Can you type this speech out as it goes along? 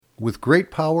With great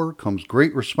power comes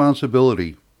great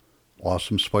responsibility.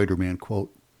 Awesome Spider-Man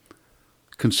quote.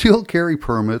 Concealed carry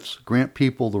permits grant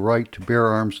people the right to bear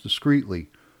arms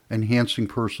discreetly, enhancing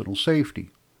personal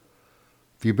safety.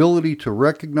 The ability to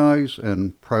recognize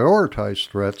and prioritize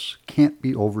threats can't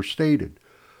be overstated,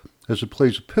 as it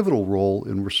plays a pivotal role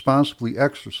in responsibly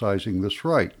exercising this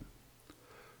right.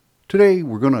 Today,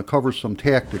 we're going to cover some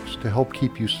tactics to help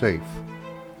keep you safe.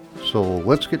 So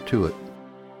let's get to it.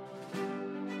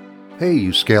 Hey,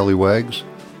 you scallywags.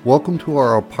 Welcome to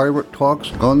our Pirate Talks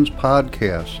Guns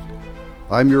podcast.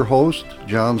 I'm your host,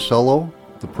 John Sello,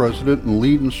 the president and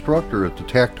lead instructor at the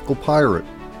Tactical Pirate.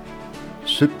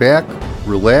 Sit back,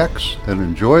 relax, and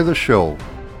enjoy the show.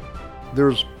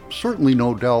 There's certainly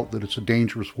no doubt that it's a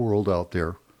dangerous world out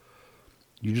there.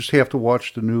 You just have to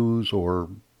watch the news or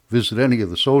visit any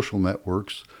of the social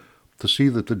networks to see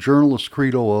that the journalist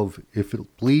credo of "if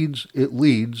it bleeds, it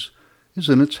leads" is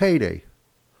in its heyday.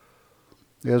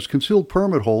 As concealed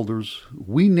permit holders,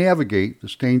 we navigate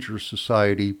this dangerous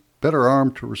society better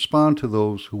armed to respond to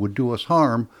those who would do us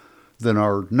harm than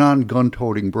our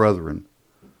non-gun-toting brethren.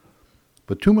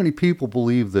 But too many people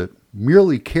believe that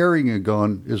merely carrying a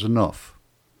gun is enough.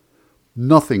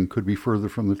 Nothing could be further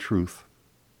from the truth.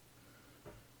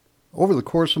 Over the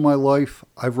course of my life,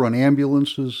 I've run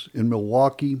ambulances in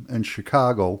Milwaukee and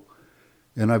Chicago,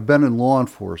 and I've been in law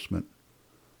enforcement.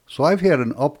 So I've had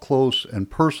an up-close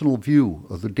and personal view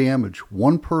of the damage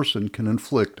one person can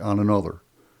inflict on another.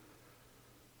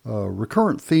 A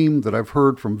recurrent theme that I've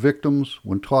heard from victims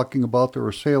when talking about their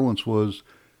assailants was,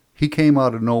 "He came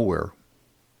out of nowhere."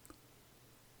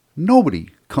 Nobody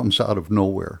comes out of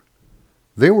nowhere.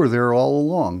 They were there all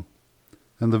along,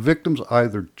 and the victims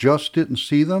either just didn't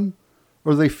see them,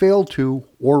 or they failed to,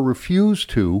 or refused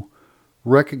to,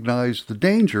 recognize the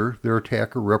danger their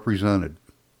attacker represented.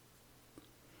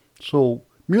 So,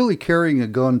 merely carrying a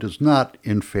gun does not,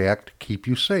 in fact, keep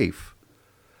you safe.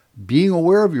 Being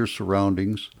aware of your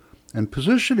surroundings and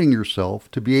positioning yourself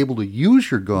to be able to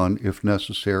use your gun if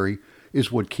necessary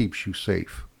is what keeps you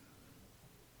safe.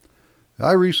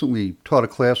 I recently taught a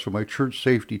class for my church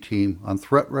safety team on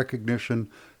threat recognition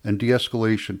and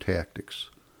de-escalation tactics.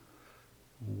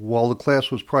 While the class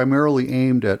was primarily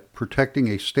aimed at protecting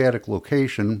a static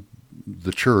location,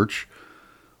 the church,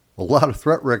 a lot of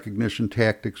threat recognition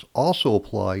tactics also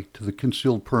apply to the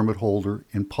concealed permit holder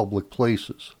in public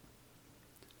places.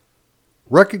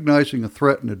 Recognizing a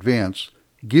threat in advance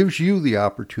gives you the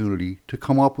opportunity to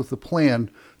come up with a plan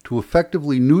to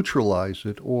effectively neutralize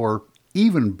it or,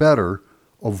 even better,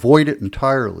 avoid it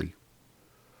entirely.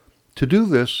 To do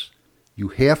this, you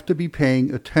have to be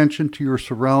paying attention to your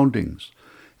surroundings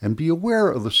and be aware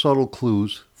of the subtle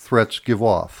clues threats give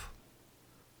off.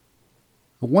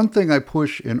 The one thing I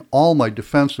push in all my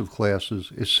defensive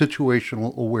classes is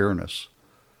situational awareness.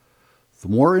 The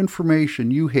more information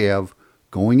you have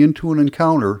going into an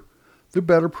encounter, the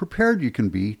better prepared you can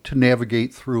be to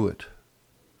navigate through it.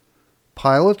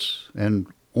 Pilots and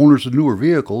owners of newer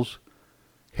vehicles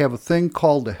have a thing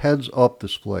called a heads-up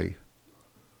display.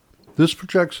 This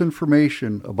projects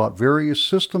information about various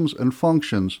systems and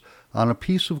functions on a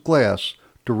piece of glass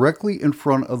directly in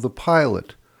front of the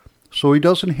pilot, so he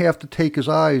doesn't have to take his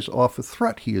eyes off a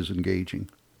threat he is engaging.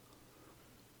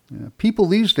 People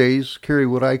these days carry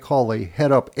what I call a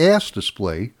head-up ass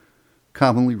display,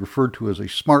 commonly referred to as a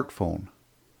smartphone.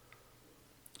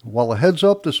 While a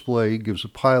heads-up display gives a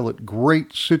pilot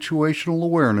great situational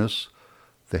awareness,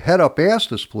 the head-up ass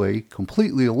display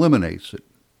completely eliminates it.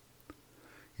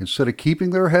 Instead of keeping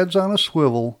their heads on a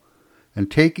swivel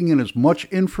and taking in as much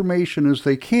information as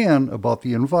they can about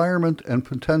the environment and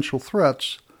potential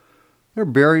threats, they're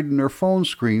buried in their phone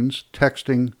screens,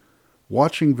 texting,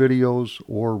 watching videos,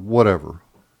 or whatever.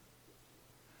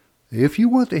 If you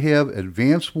want to have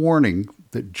advance warning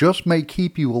that just may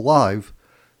keep you alive,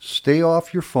 stay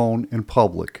off your phone in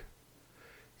public.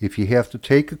 If you have to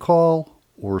take a call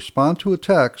or respond to a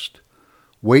text,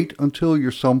 wait until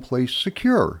you're someplace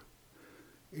secure.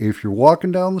 If you're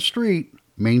walking down the street,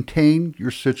 maintain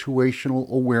your situational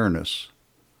awareness.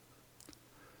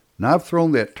 Now, I've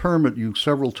thrown that term at you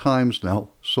several times now,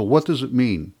 so what does it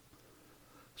mean?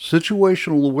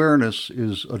 Situational awareness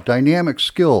is a dynamic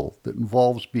skill that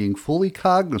involves being fully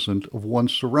cognizant of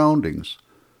one's surroundings.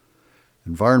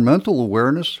 Environmental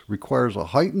awareness requires a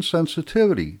heightened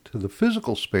sensitivity to the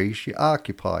physical space you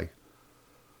occupy.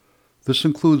 This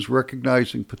includes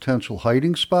recognizing potential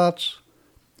hiding spots,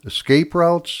 escape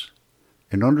routes,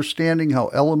 and understanding how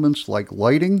elements like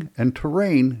lighting and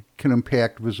terrain can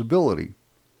impact visibility.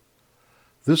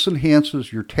 This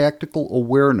enhances your tactical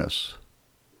awareness.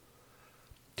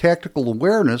 Tactical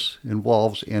awareness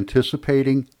involves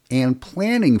anticipating and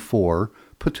planning for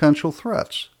potential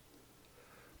threats.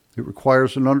 It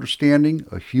requires an understanding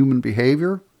of human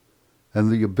behavior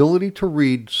and the ability to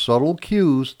read subtle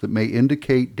cues that may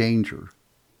indicate danger.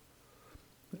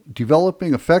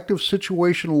 Developing effective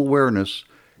situational awareness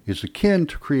is akin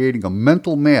to creating a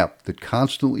mental map that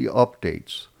constantly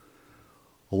updates,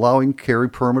 allowing carry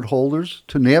permit holders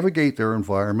to navigate their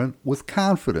environment with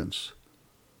confidence.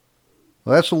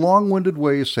 Well, that's a long-winded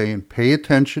way of saying pay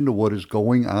attention to what is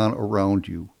going on around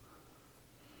you.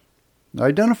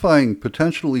 Identifying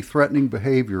potentially threatening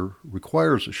behavior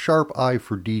requires a sharp eye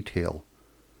for detail.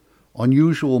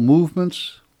 Unusual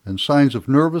movements and signs of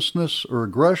nervousness or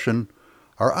aggression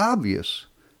are obvious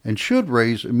and should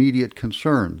raise immediate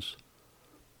concerns.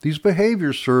 These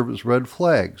behaviors serve as red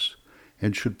flags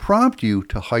and should prompt you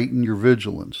to heighten your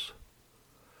vigilance.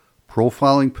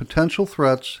 Profiling potential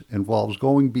threats involves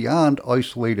going beyond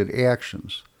isolated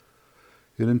actions.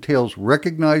 It entails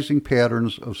recognizing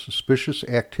patterns of suspicious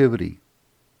activity.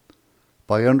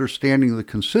 By understanding the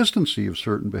consistency of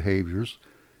certain behaviors,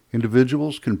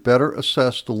 individuals can better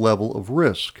assess the level of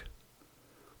risk.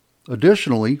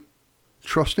 Additionally,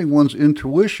 trusting one's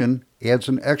intuition adds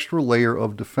an extra layer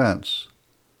of defense.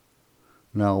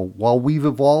 Now, while we've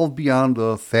evolved beyond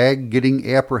the thag getting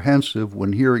apprehensive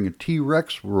when hearing a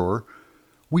T-Rex roar,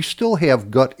 we still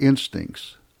have gut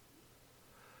instincts.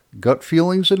 Gut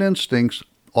feelings and instincts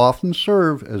often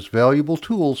serve as valuable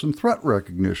tools in threat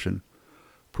recognition,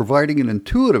 providing an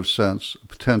intuitive sense of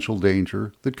potential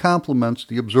danger that complements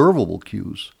the observable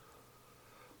cues.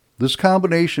 This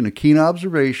combination of keen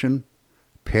observation,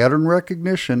 pattern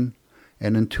recognition,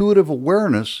 and intuitive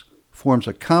awareness forms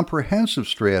a comprehensive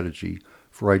strategy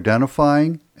for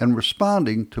identifying and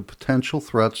responding to potential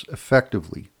threats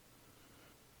effectively.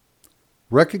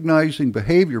 Recognizing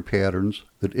behavior patterns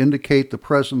that indicate the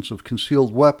presence of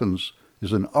concealed weapons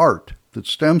is an art that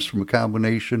stems from a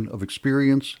combination of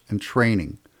experience and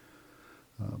training.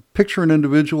 Picture an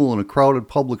individual in a crowded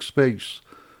public space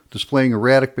displaying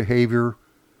erratic behavior,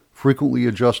 frequently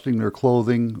adjusting their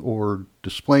clothing, or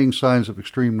displaying signs of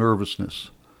extreme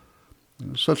nervousness.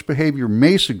 Such behavior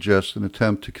may suggest an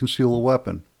attempt to conceal a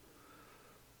weapon.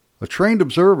 A trained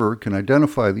observer can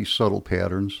identify these subtle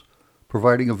patterns,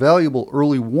 providing a valuable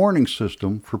early warning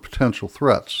system for potential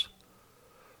threats.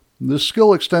 This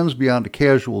skill extends beyond a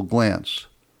casual glance,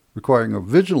 requiring a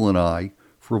vigilant eye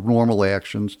for abnormal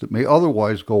actions that may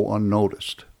otherwise go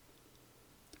unnoticed.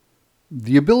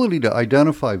 The ability to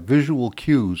identify visual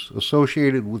cues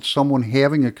associated with someone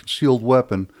having a concealed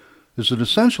weapon is an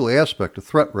essential aspect of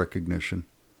threat recognition.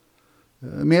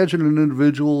 Imagine an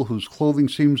individual whose clothing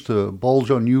seems to bulge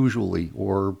unusually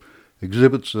or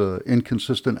exhibits an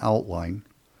inconsistent outline.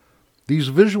 These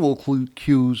visual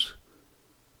cues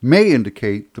may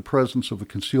indicate the presence of a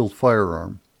concealed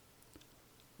firearm.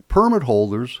 Permit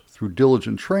holders, through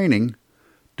diligent training,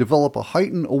 develop a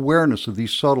heightened awareness of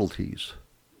these subtleties.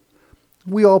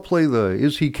 We all play the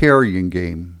 "is he carrying"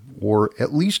 game, or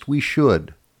at least we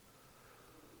should.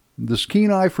 This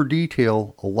keen eye for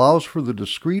detail allows for the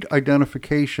discreet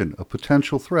identification of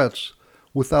potential threats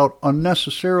without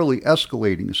unnecessarily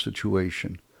escalating a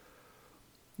situation.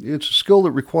 It's a skill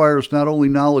that requires not only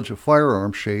knowledge of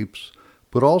firearm shapes,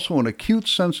 but also an acute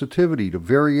sensitivity to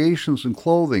variations in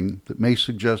clothing that may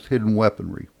suggest hidden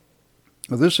weaponry.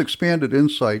 This expanded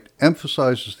insight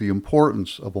emphasizes the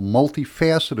importance of a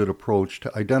multifaceted approach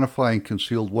to identifying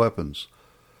concealed weapons.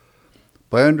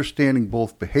 By understanding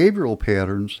both behavioral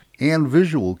patterns and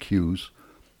visual cues,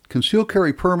 concealed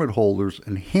carry permit holders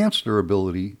enhance their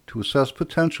ability to assess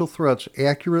potential threats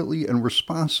accurately and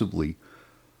responsibly.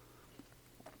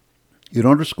 It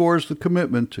underscores the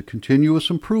commitment to continuous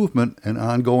improvement and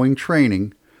ongoing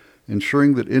training,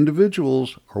 ensuring that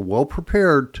individuals are well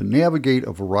prepared to navigate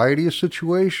a variety of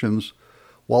situations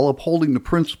while upholding the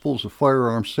principles of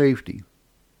firearm safety.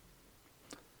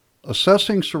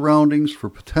 Assessing surroundings for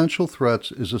potential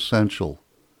threats is essential.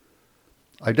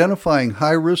 Identifying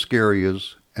high-risk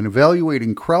areas and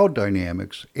evaluating crowd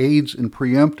dynamics aids in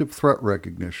preemptive threat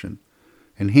recognition,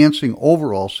 enhancing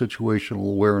overall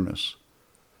situational awareness.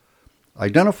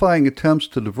 Identifying attempts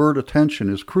to divert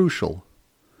attention is crucial.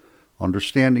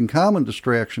 Understanding common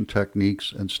distraction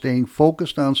techniques and staying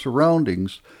focused on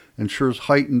surroundings ensures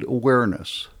heightened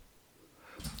awareness.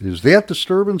 Is that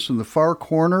disturbance in the far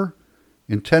corner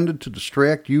intended to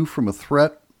distract you from a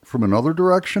threat from another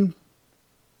direction?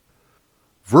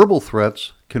 Verbal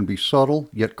threats can be subtle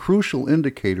yet crucial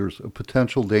indicators of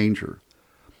potential danger.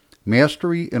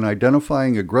 Mastery in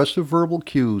identifying aggressive verbal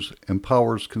cues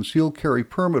empowers concealed carry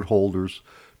permit holders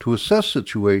to assess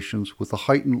situations with a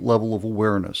heightened level of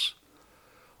awareness.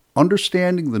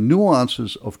 Understanding the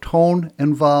nuances of tone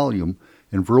and volume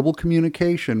in verbal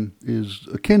communication is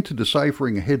akin to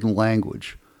deciphering a hidden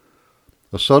language.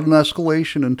 A sudden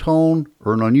escalation in tone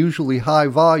or an unusually high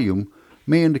volume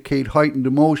may indicate heightened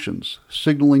emotions,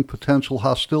 signaling potential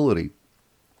hostility.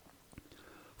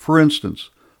 For instance,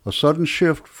 a sudden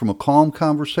shift from a calm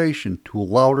conversation to a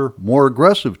louder, more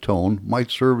aggressive tone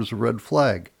might serve as a red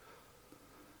flag.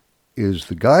 Is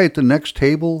the guy at the next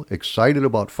table excited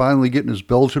about finally getting his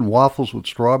Belgian waffles with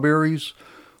strawberries?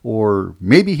 Or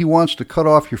maybe he wants to cut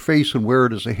off your face and wear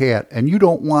it as a hat, and you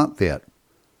don't want that.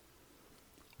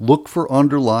 Look for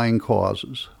underlying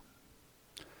causes.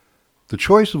 The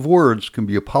choice of words can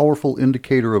be a powerful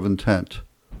indicator of intent.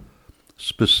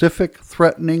 Specific,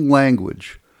 threatening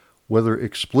language, whether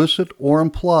explicit or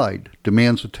implied,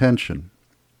 demands attention.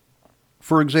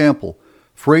 For example,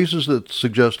 phrases that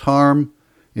suggest harm,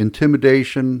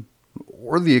 intimidation,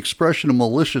 or the expression of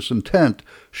malicious intent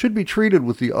should be treated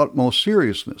with the utmost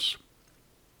seriousness.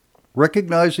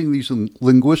 Recognizing these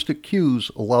linguistic cues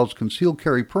allows concealed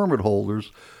carry permit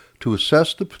holders to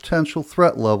assess the potential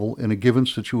threat level in a given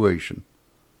situation.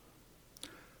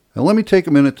 Now let me take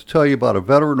a minute to tell you about a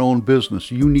veteran-owned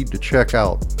business you need to check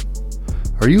out.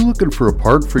 Are you looking for a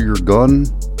part for your gun?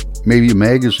 Maybe a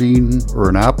magazine or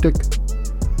an optic?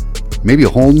 Maybe a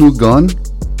whole new gun?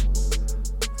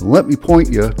 Let me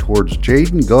point you towards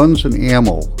Jaden Guns and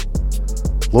Ammo.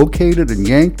 Located in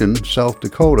Yankton, South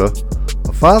Dakota,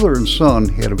 a father and son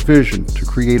had a vision to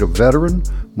create a veteran,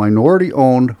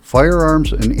 minority-owned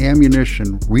firearms and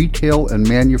ammunition retail and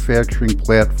manufacturing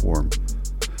platform.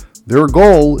 Their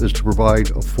goal is to provide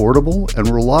affordable and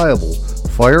reliable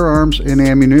firearms and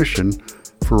ammunition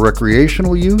for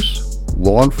recreational use,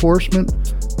 law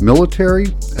enforcement, military,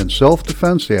 and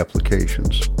self-defense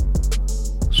applications.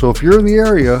 So if you're in the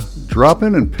area, drop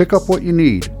in and pick up what you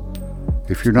need.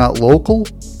 If you're not local,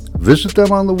 visit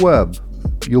them on the web.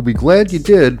 You'll be glad you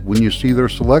did when you see their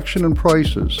selection and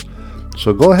prices.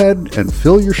 So go ahead and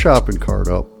fill your shopping cart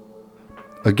up.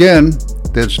 Again,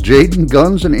 that's Jaden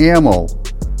Guns and Ammo.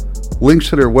 Links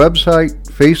to their website,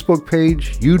 Facebook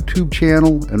page, YouTube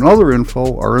channel, and other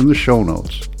info are in the show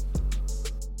notes.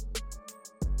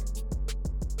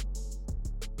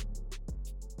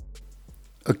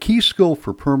 A key skill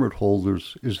for permit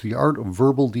holders is the art of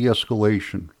verbal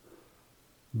de-escalation.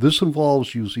 This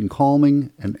involves using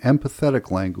calming and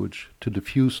empathetic language to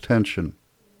diffuse tension.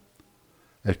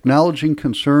 Acknowledging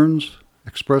concerns,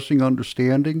 expressing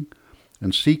understanding,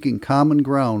 and seeking common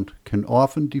ground can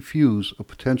often diffuse a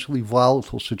potentially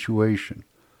volatile situation.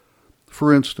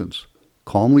 For instance,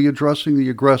 calmly addressing the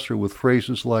aggressor with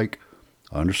phrases like,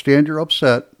 "I understand you're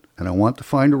upset, and I want to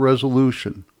find a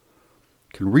resolution,"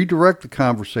 can redirect the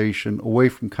conversation away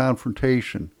from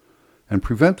confrontation and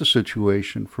prevent the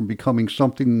situation from becoming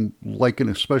something like an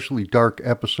especially dark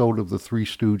episode of the Three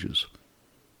Stooges.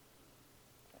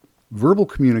 Verbal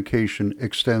communication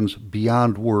extends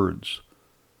beyond words.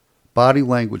 Body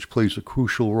language plays a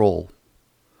crucial role.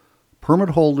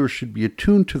 Permit holders should be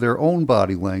attuned to their own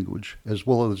body language as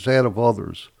well as that of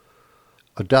others.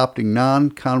 Adopting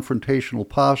non-confrontational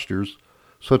postures,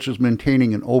 such as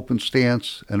maintaining an open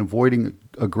stance and avoiding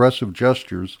aggressive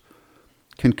gestures,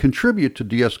 can contribute to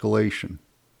de-escalation.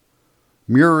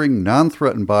 Mirroring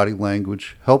non-threatened body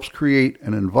language helps create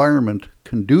an environment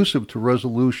conducive to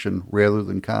resolution rather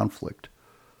than conflict.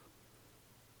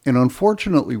 An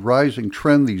unfortunately rising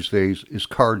trend these days is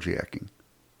carjacking.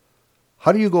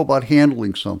 How do you go about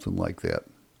handling something like that?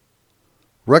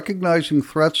 Recognizing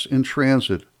threats in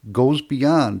transit goes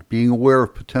beyond being aware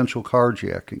of potential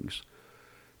carjackings.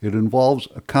 It involves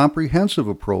a comprehensive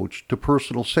approach to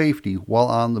personal safety while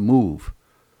on the move.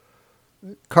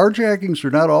 Carjackings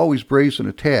are not always brazen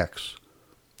attacks.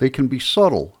 They can be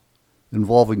subtle,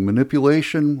 involving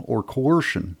manipulation or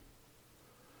coercion.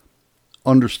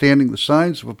 Understanding the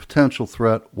signs of a potential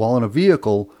threat while in a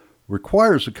vehicle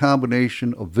requires a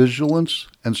combination of vigilance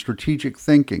and strategic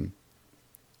thinking.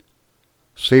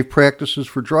 Safe practices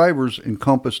for drivers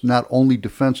encompass not only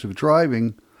defensive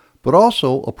driving, but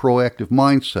also a proactive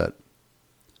mindset.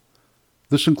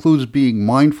 This includes being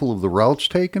mindful of the routes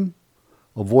taken,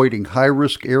 avoiding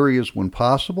high-risk areas when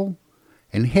possible,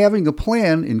 and having a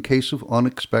plan in case of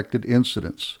unexpected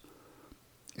incidents.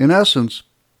 In essence,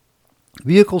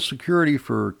 vehicle security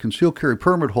for concealed carry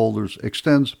permit holders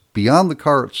extends beyond the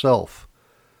car itself.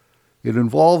 It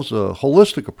involves a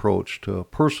holistic approach to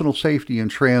personal safety in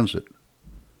transit.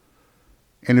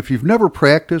 And if you've never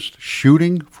practiced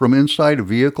shooting from inside a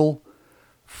vehicle,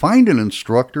 find an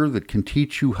instructor that can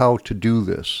teach you how to do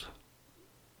this.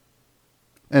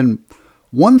 And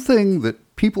one thing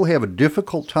that people have a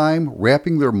difficult time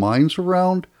wrapping their minds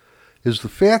around is the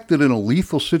fact that in a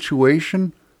lethal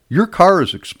situation, your car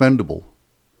is expendable.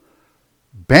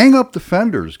 Bang up the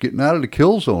fenders, getting out of the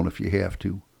kill zone if you have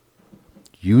to.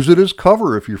 Use it as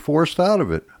cover if you're forced out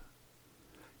of it.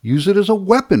 Use it as a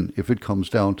weapon if it comes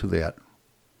down to that.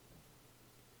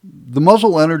 The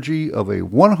muzzle energy of a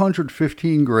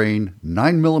 115 grain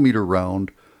 9mm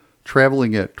round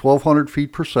traveling at 1,200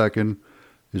 feet per second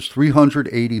is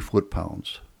 380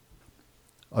 foot-pounds.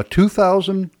 A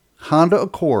 2000 Honda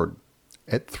Accord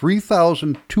at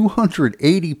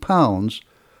 3,280 pounds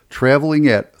traveling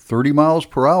at 30 miles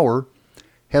per hour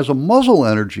has a muzzle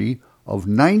energy of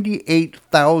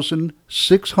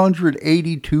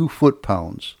 98,682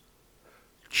 foot-pounds.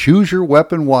 Choose your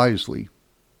weapon wisely.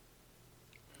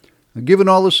 Now, given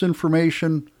all this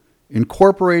information,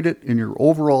 incorporate it in your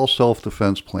overall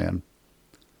self-defense plan.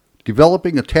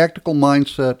 Developing a tactical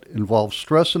mindset involves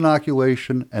stress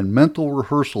inoculation and mental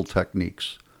rehearsal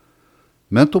techniques.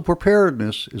 Mental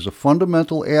preparedness is a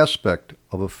fundamental aspect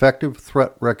of effective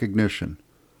threat recognition.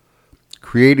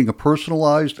 Creating a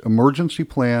personalized emergency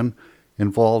plan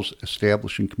involves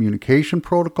establishing communication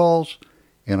protocols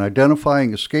and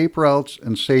identifying escape routes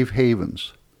and safe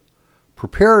havens.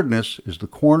 Preparedness is the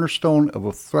cornerstone of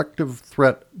effective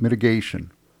threat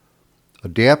mitigation.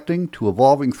 Adapting to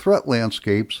evolving threat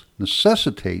landscapes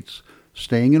necessitates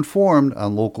staying informed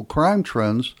on local crime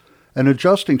trends and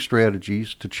adjusting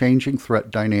strategies to changing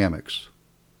threat dynamics.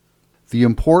 The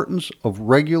importance of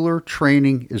regular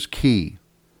training is key.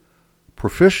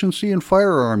 Proficiency in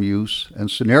firearm use and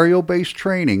scenario-based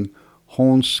training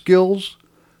hones skills,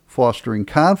 fostering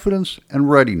confidence and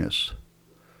readiness.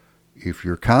 If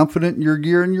you're confident in your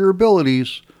gear and your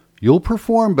abilities, you'll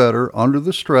perform better under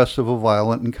the stress of a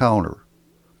violent encounter.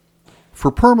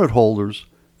 For permit holders,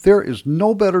 there is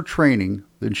no better training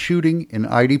than shooting in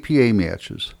IDPA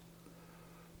matches.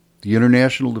 The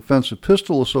International Defensive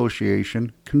Pistol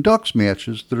Association conducts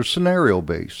matches that are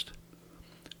scenario-based.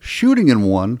 Shooting in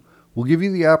one will give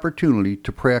you the opportunity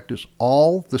to practice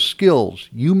all the skills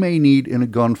you may need in a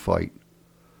gunfight.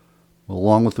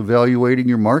 Along with evaluating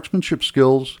your marksmanship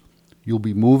skills, you'll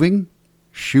be moving,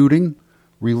 shooting,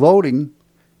 reloading,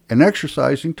 and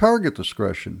exercising target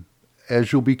discretion,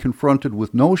 as you'll be confronted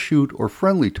with no-shoot or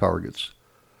friendly targets.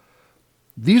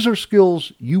 These are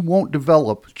skills you won't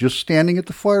develop just standing at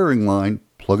the firing line,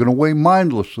 plugging away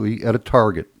mindlessly at a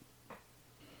target.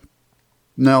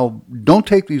 Now, don't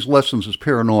take these lessons as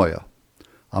paranoia.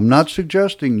 I'm not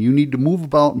suggesting you need to move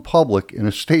about in public in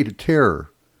a state of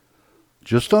terror.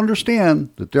 Just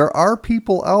understand that there are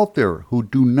people out there who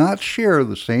do not share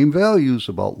the same values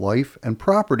about life and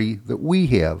property that we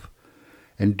have,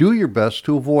 and do your best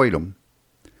to avoid them.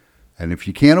 And if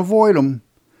you can't avoid them,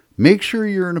 make sure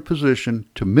you're in a position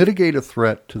to mitigate a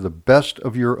threat to the best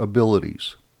of your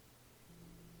abilities.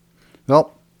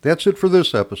 Well, that's it for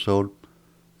this episode.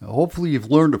 Now, hopefully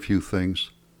you've learned a few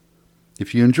things.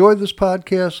 If you enjoyed this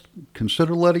podcast,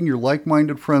 consider letting your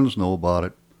like-minded friends know about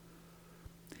it.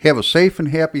 Have a safe and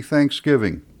happy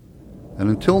Thanksgiving.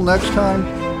 And until next time,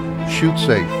 shoot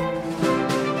safe.